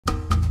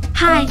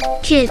Hi,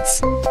 kids.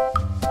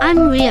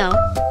 I'm Rio.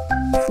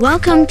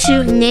 Welcome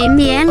to Name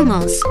the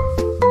Animals.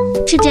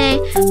 Today,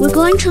 we're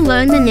going to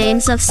learn the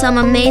names of some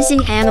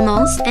amazing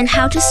animals and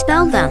how to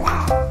spell them.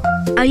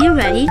 Are you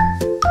ready?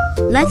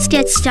 Let's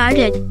get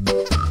started.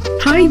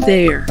 Hi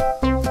there.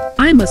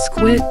 I'm a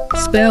squid,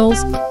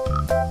 spells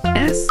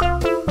S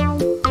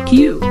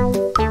Q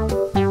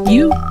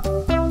U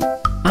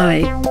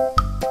I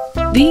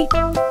D.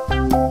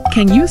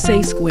 Can you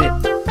say squid?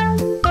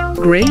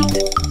 Great.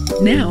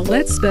 Now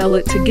let's spell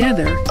it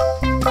together.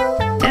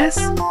 S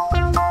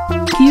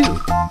Q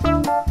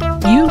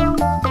U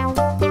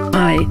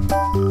I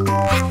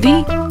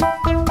D.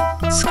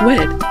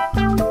 Squid.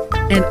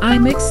 And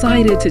I'm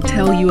excited to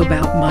tell you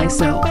about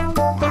myself.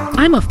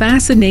 I'm a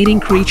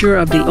fascinating creature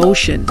of the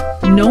ocean,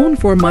 known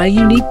for my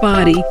unique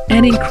body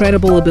and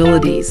incredible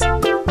abilities.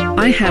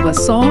 I have a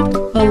soft,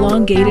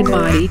 elongated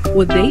body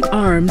with 8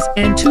 arms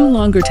and 2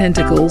 longer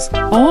tentacles,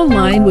 all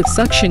lined with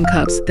suction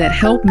cups that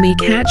help me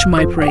catch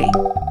my prey.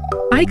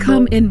 I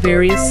come in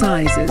various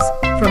sizes,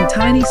 from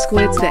tiny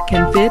squids that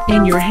can fit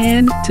in your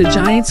hand to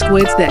giant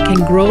squids that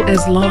can grow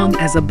as long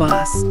as a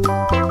bus.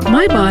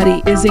 My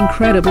body is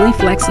incredibly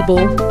flexible,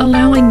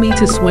 allowing me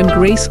to swim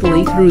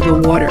gracefully through the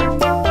water.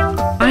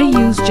 I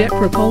use jet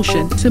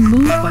propulsion to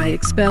move by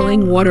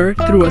expelling water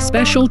through a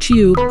special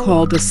tube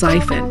called a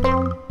siphon.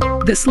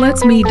 This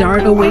lets me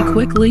dart away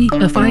quickly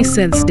if I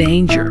sense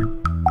danger.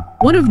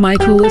 One of my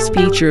coolest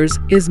features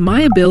is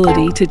my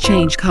ability to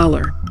change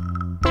color.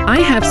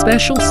 I have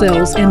special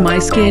cells in my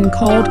skin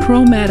called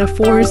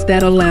chromatophores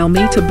that allow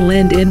me to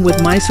blend in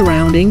with my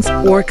surroundings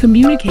or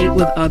communicate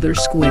with other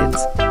squids.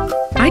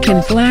 I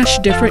can flash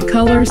different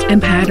colors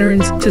and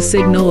patterns to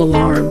signal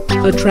alarm,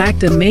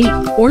 attract a mate,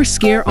 or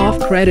scare off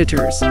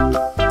predators.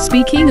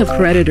 Speaking of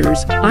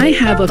predators, I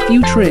have a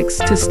few tricks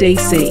to stay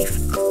safe.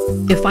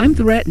 If I'm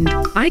threatened,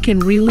 I can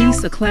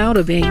release a cloud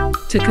of ink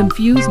to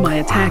confuse my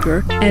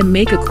attacker and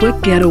make a quick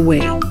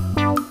getaway.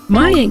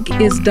 My ink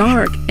is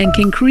dark and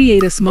can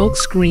create a smoke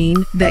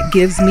screen that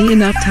gives me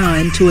enough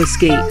time to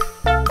escape.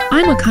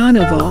 I'm a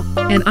carnivore,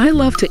 and I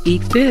love to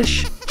eat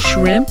fish,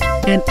 shrimp,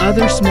 and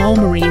other small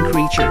marine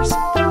creatures.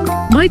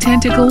 My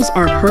tentacles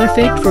are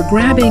perfect for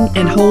grabbing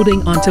and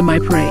holding onto my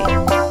prey.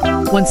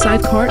 Once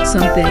I've caught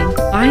something,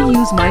 I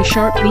use my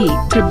sharp beak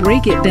to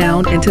break it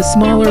down into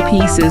smaller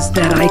pieces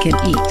that I can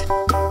eat.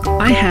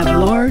 I have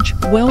large,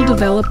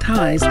 well-developed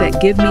eyes that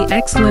give me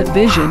excellent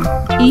vision,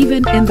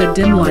 even in the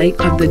dim light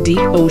of the deep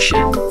ocean.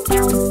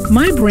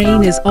 My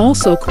brain is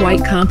also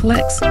quite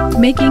complex,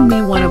 making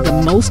me one of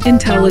the most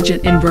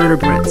intelligent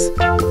invertebrates.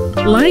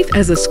 Life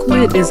as a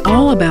squid is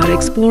all about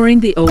exploring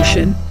the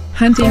ocean,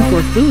 hunting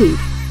for food,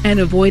 and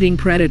avoiding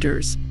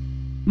predators.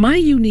 My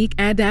unique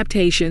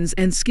adaptations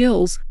and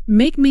skills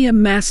make me a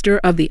master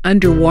of the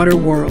underwater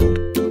world.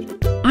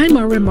 I'm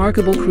a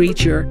remarkable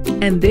creature,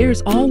 and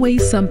there's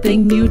always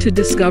something new to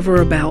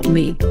discover about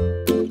me.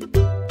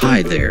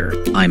 Hi there,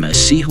 I'm a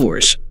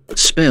seahorse,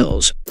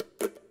 spells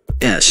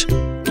S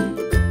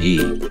E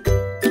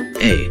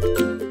A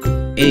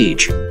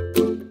H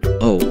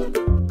O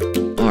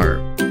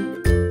R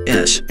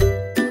S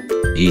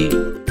E.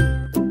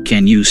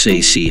 Can you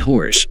say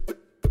seahorse?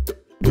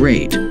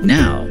 Great,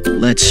 now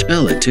let's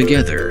spell it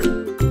together.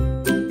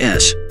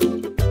 S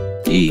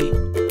E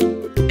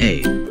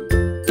A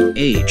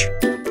H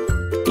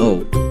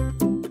O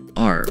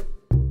R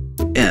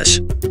S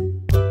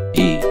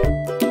E.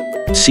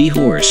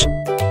 Seahorse.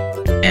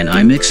 And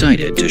I'm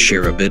excited to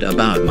share a bit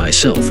about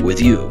myself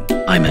with you.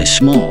 I'm a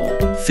small,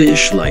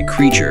 fish-like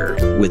creature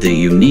with a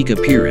unique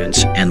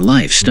appearance and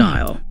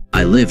lifestyle.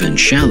 I live in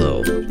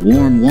shallow,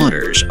 warm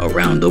waters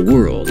around the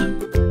world,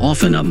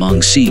 often among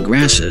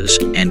seagrasses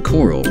and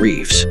coral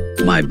reefs.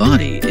 My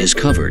body is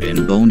covered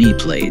in bony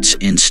plates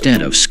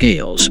instead of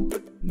scales,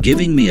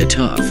 giving me a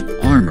tough,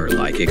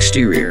 armor-like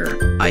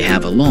exterior. I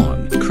have a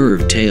long,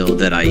 curved tail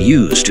that I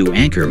use to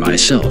anchor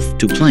myself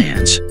to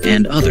plants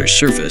and other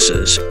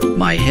surfaces.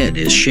 My head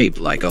is shaped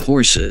like a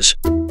horse's,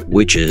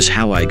 which is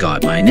how I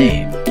got my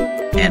name.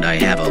 And I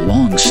have a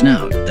long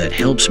snout that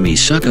helps me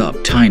suck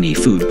up tiny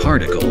food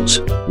particles.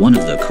 One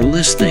of the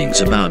coolest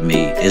things about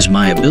me is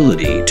my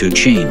ability to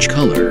change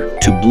color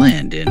to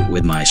blend in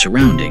with my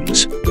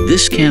surroundings.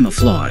 This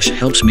camouflage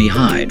helps me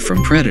hide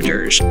from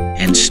predators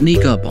and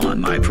sneak up on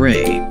my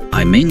prey.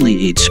 I mainly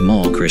eat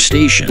small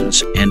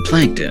crustaceans and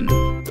plankton,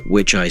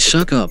 which I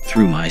suck up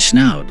through my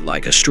snout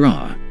like a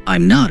straw.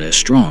 I'm not a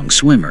strong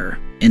swimmer.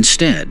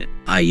 Instead,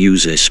 I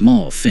use a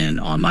small fin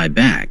on my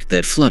back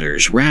that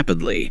flutters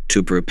rapidly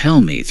to propel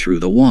me through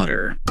the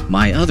water.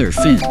 My other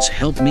fins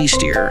help me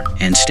steer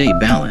and stay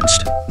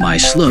balanced. My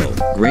slow,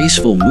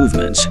 graceful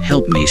movements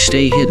help me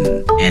stay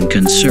hidden and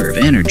conserve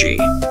energy.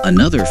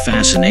 Another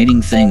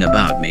fascinating thing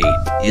about me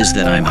is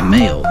that I'm a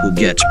male who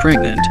gets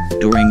pregnant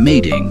during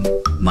mating.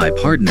 My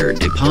partner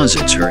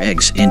deposits her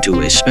eggs into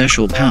a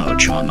special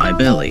pouch on my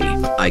belly.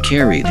 I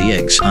carry the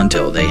eggs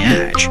until they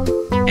hatch.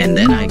 and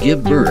then I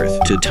give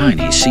birth to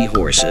tiny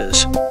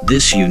seahorses.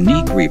 This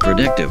unique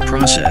reproductive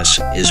process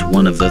is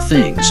one of the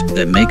things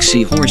that makes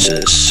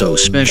seahorses so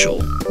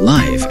special.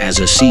 Life as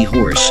a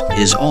seahorse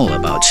is all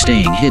about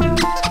staying hidden,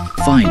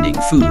 finding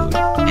food,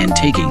 and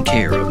taking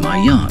care of my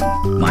young.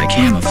 My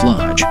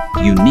camouflage,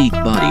 unique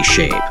body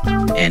shape,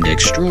 and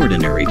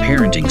extraordinary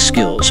parenting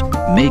skills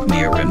make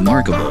me a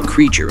remarkable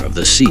creature of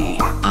the sea.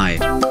 I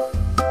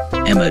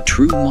am a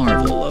true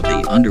marvel of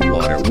the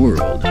underwater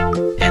world,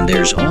 and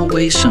there's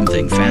always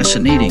something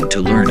fascinating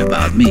to learn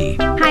about me.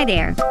 Hi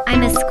there,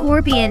 I'm a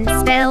scorpion,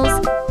 spells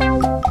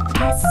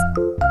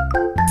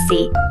S-C-O-R-P-I-O-N.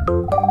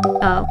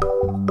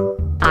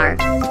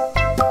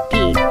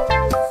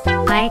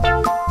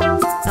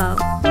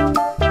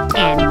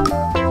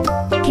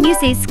 Can you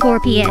say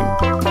scorpion?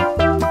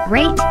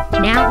 Great,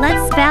 now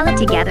let's spell it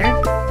together.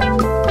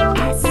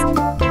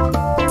 S-C-O-R-P-I-O-N.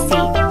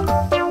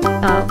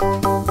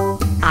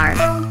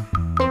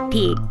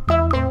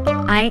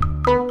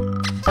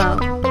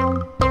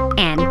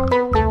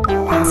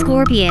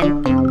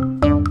 Scorpion.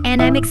 And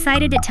I'm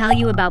excited to tell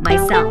you about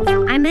myself.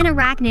 I'm an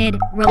arachnid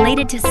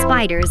related to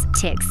spiders,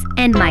 ticks,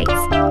 and mites.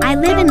 I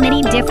live in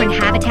many different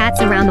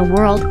habitats around the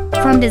world,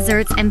 from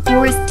deserts and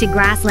forests to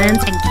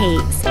grasslands and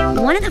caves.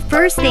 One of the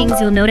first things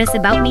you'll notice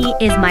about me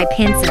is my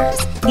pincers.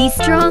 These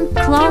strong,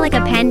 claw-like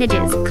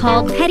appendages,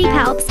 called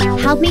pedipalps,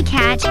 help me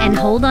catch and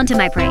hold onto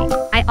my prey.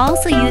 I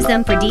also use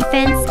them for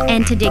defense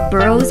and to dig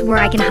burrows where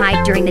I can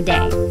hide during the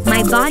day.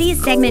 My body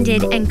is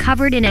segmented and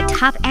covered in a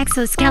tough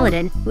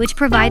exoskeleton, which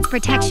provides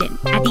protection.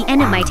 At the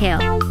end of my tail,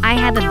 I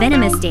have a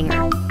venomous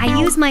stinger. I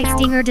use my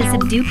stinger to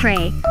subdue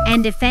prey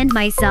and defend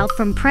myself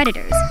from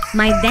predators.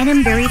 My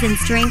venom varies in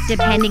strength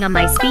depending on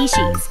my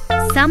species.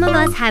 Some of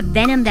us have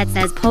venom that's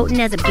as potent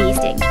as a bee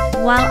sting,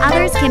 while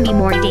others can be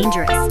more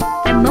dangerous.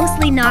 I'm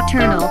mostly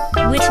nocturnal,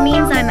 which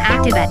means I'm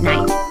active at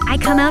night. I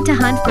come out to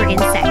hunt for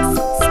insects,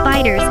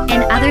 spiders,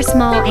 and other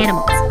small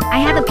animals. I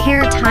have a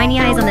pair of tiny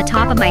eyes on the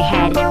top of my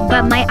head,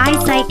 but my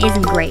eyesight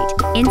isn't great.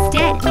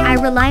 Instead, I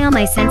rely on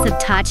my sense of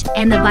touch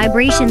and the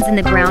vibrations in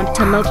the ground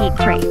to locate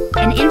prey.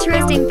 An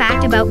interesting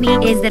fact about me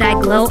is that I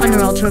glow under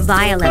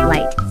ultraviolet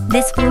light.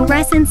 This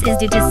fluorescence is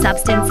due to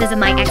substances in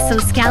my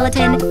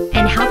exoskeleton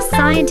and helps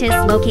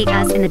scientists locate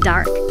us in the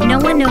dark. No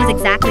one knows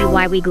exactly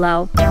why we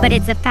glow, but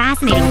it's a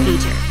fascinating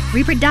feature.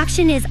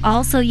 Reproduction is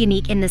also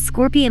unique in the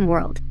scorpion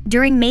world.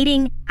 During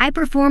mating, I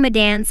perform a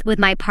dance with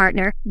my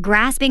partner,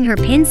 grasping her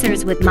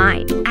pincers with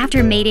mine.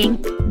 After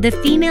mating, the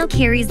female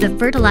carries the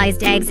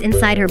fertilized eggs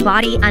inside her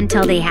body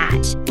until they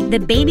hatch. The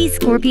baby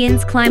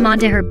scorpions climb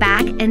onto her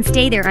back and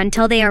stay there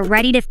until they are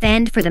ready to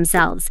fend for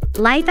themselves.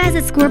 Life as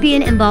a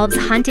scorpion involves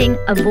hunting,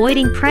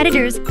 avoiding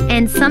predators,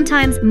 and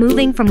sometimes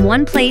moving from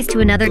one place to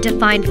another to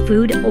find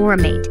food or a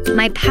mate.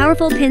 My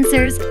powerful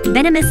pincers,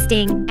 venomous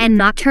sting, and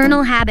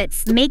nocturnal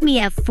habits make me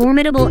a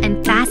formidable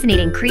and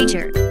fascinating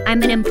creature.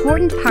 I'm an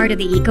important part of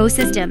the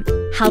ecosystem,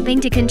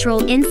 helping to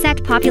control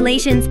insect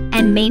populations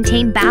and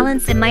maintain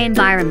balance in my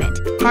environment.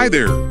 Hi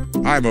there,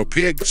 I'm a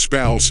pig,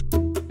 spells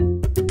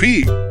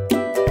P-I-G.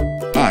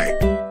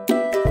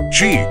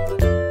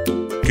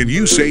 Can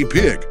you say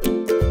pig?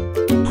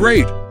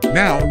 Great,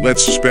 now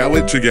let's spell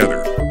it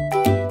together.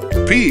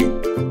 P-I-G.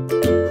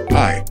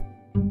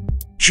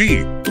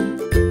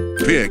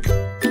 Pig.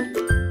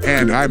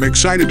 And I'm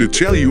excited to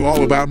tell you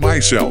all about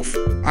myself.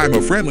 I'm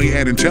a friendly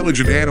and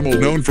intelligent animal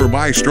known for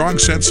my strong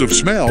sense of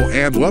smell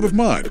and love of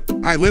mud.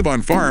 I live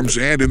on farms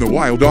and in the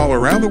wild all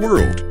around the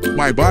world.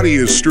 My body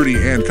is sturdy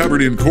and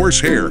covered in coarse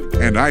hair,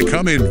 and I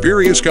come in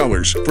various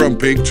colors, from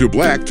pink to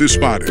black to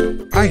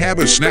spotted. I have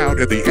a snout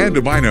at the end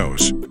of my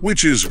nose,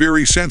 which is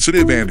very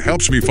sensitive and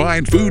helps me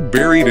find food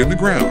buried in the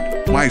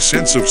ground. My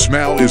sense of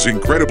smell is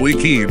incredibly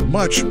keen,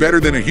 much better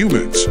than a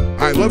human's.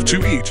 I love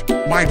to eat.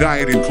 My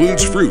diet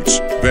includes fruits,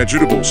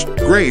 vegetables,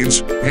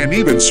 grains, and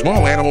even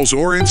small animals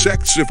or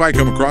insects if I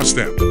come across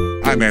them.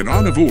 I'm an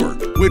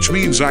omnivore, which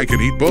means I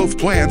can eat both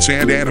plants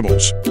and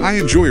animals. I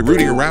enjoy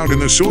rooting around in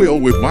the soil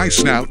with my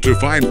snout to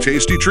find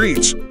tasty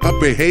treats, a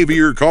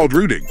behavior called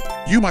rooting.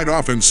 You might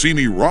often see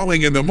me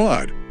rolling in the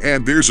mud,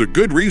 and there's a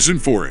good reason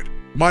for it.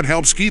 Mud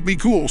helps keep me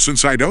cool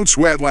since I don't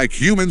sweat like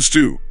humans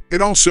do.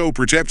 It also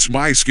protects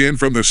my skin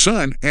from the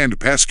sun and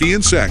pesky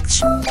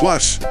insects.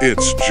 Plus,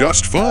 it's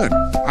just fun.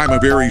 I'm a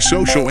very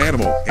social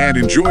animal and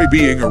enjoy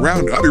being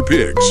around other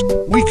pigs.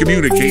 We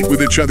communicate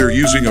with each other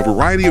using a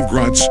variety of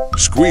grunts,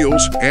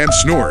 squeals, and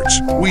snorts.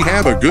 We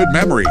have a good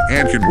memory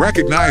and can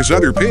recognize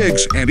other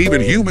pigs and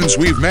even humans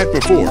we've met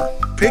before.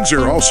 Pigs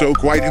are also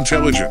quite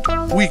intelligent.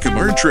 We can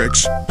learn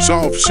tricks,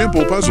 solve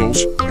simple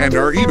puzzles, and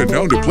are even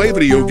known to play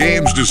video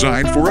games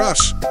designed for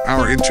us.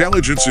 Our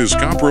intelligence is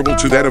comparable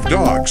to that of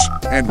dogs,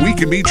 and we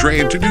can be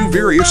trained to do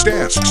various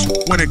tasks.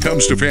 When it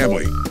comes to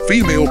family,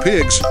 female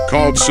pigs,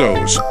 called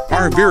sows,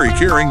 are very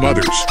caring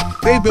mothers.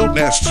 They build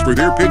nests for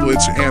their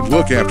piglets and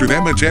look after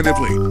them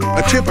attentively.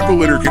 A typical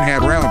litter can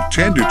have around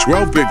 10 to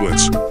 12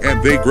 piglets,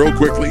 and they grow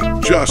quickly,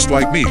 just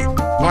like me.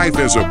 Life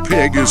as a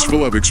pig is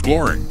full of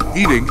exploring,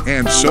 eating,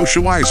 and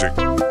socializing.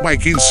 My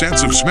keen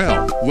sense of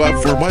smell,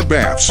 love for mud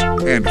baths,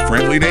 and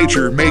friendly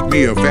nature make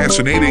me a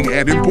fascinating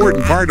and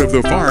important part of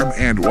the farm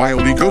and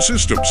wild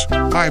ecosystems.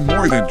 I'm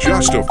more than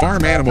just a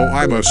farm animal,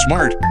 I'm a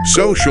smart,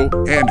 social,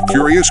 and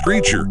curious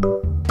creature.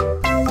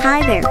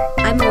 Hi there,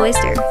 I'm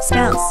Oyster,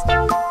 spells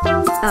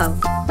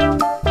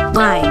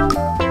O-Y-S-T-E-R.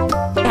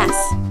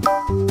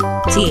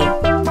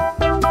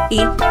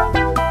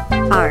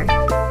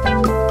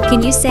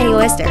 Can you say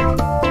oyster?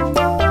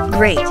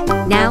 Great,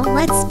 now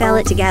let's spell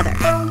it together.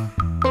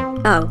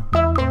 O-Y-S-T-E-R.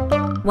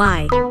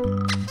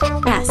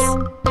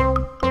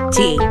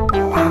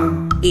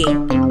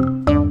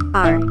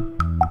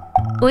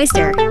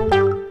 Oyster.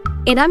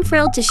 And I'm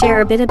thrilled to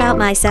share a bit about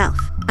myself.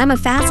 I'm a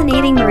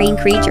fascinating marine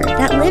creature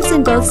that lives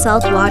in both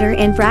saltwater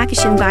and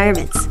brackish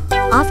environments,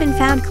 often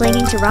found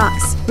clinging to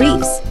rocks,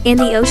 reefs, and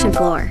the ocean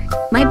floor.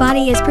 My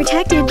body is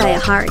protected by a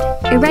hard,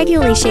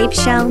 irregularly shaped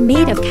shell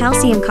made of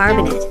calcium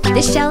carbonate.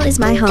 This shell is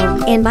my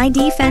home and my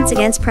defense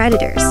against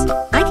predators.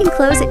 I can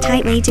close it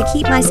tightly to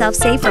keep myself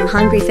safe from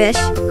hungry fish,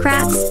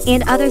 crabs,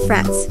 and other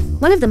threats.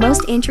 One of the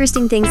most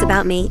interesting things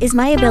about me is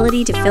my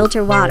ability to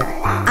filter water.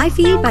 I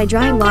feed by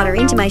drawing water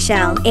into my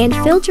shell and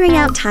filtering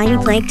out tiny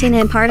plankton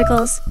and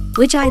particles,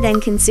 which I then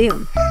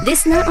consume.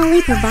 This not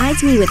only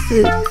provides me with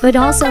food, but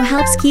also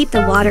helps keep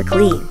the water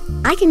clean.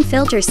 I can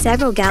filter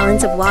several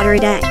gallons of water a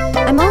day.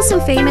 I'm also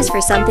famous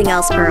for something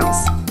else, pearls.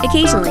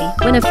 Occasionally,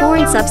 when a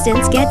foreign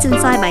substance gets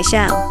inside my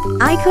shell,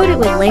 I coat it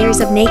with layers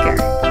of nacre,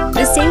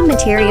 the same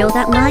material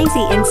that lines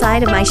the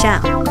inside of my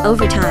shell.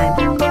 Over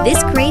time,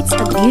 this creates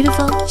a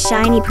beautiful,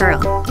 shiny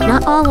pearl.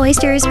 Not all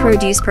oysters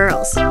produce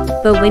pearls,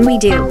 but when we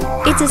do,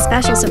 it's a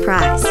special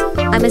surprise.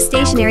 I'm a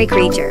stationary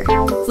creature,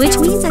 which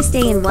means I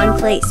stay in one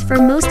place for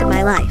most of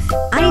my life.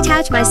 I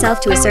attach myself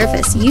to a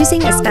surface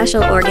using a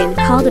special organ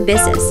called a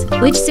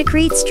byssus, which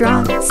secretes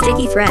strong,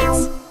 sticky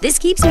threads. This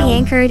keeps me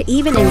anchored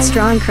even in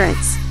strong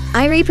currents.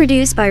 I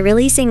reproduce by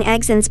releasing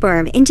eggs and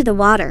sperm into the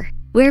water,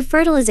 where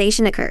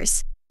fertilization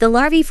occurs. The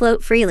larvae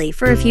float freely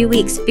for a few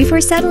weeks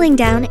before settling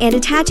down and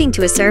attaching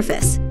to a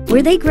surface,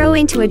 where they grow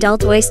into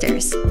adult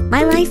oysters.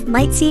 My life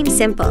might seem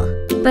simple,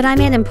 but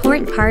I'm an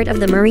important part of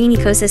the marine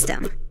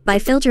ecosystem. By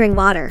filtering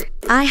water,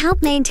 I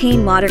help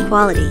maintain water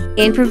quality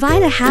and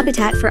provide a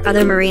habitat for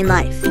other marine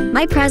life.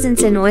 My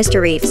presence in oyster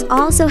reefs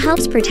also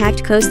helps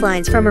protect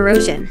coastlines from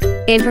erosion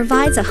and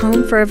provides a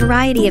home for a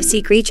variety of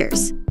sea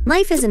creatures.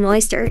 Life as an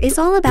oyster is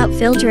all about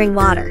filtering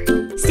water,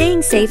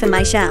 staying safe in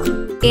my shell,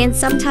 and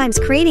sometimes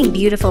creating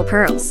beautiful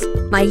pearls.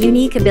 My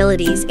unique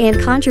abilities and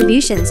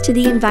contributions to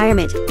the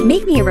environment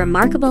make me a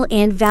remarkable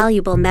and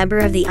valuable member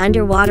of the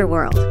underwater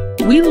world.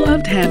 We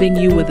loved having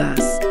you with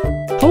us.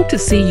 Hope to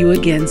see you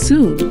again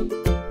soon.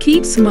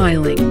 Keep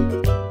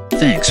smiling.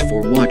 Thanks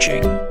for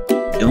watching.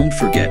 Don't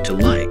forget to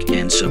like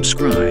and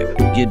subscribe.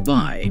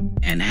 Goodbye,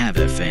 and have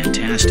a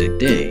fantastic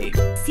day.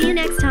 See you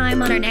next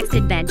time on our next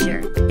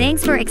adventure.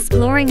 Thanks for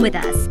exploring with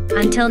us.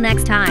 Until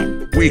next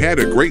time. We had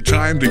a great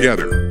time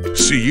together.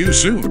 See you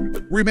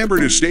soon. Remember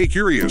to stay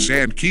curious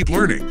and keep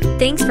learning.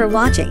 Thanks for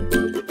watching.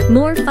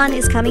 More fun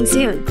is coming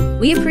soon.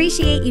 We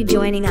appreciate you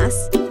joining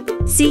us.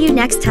 See you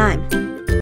next time.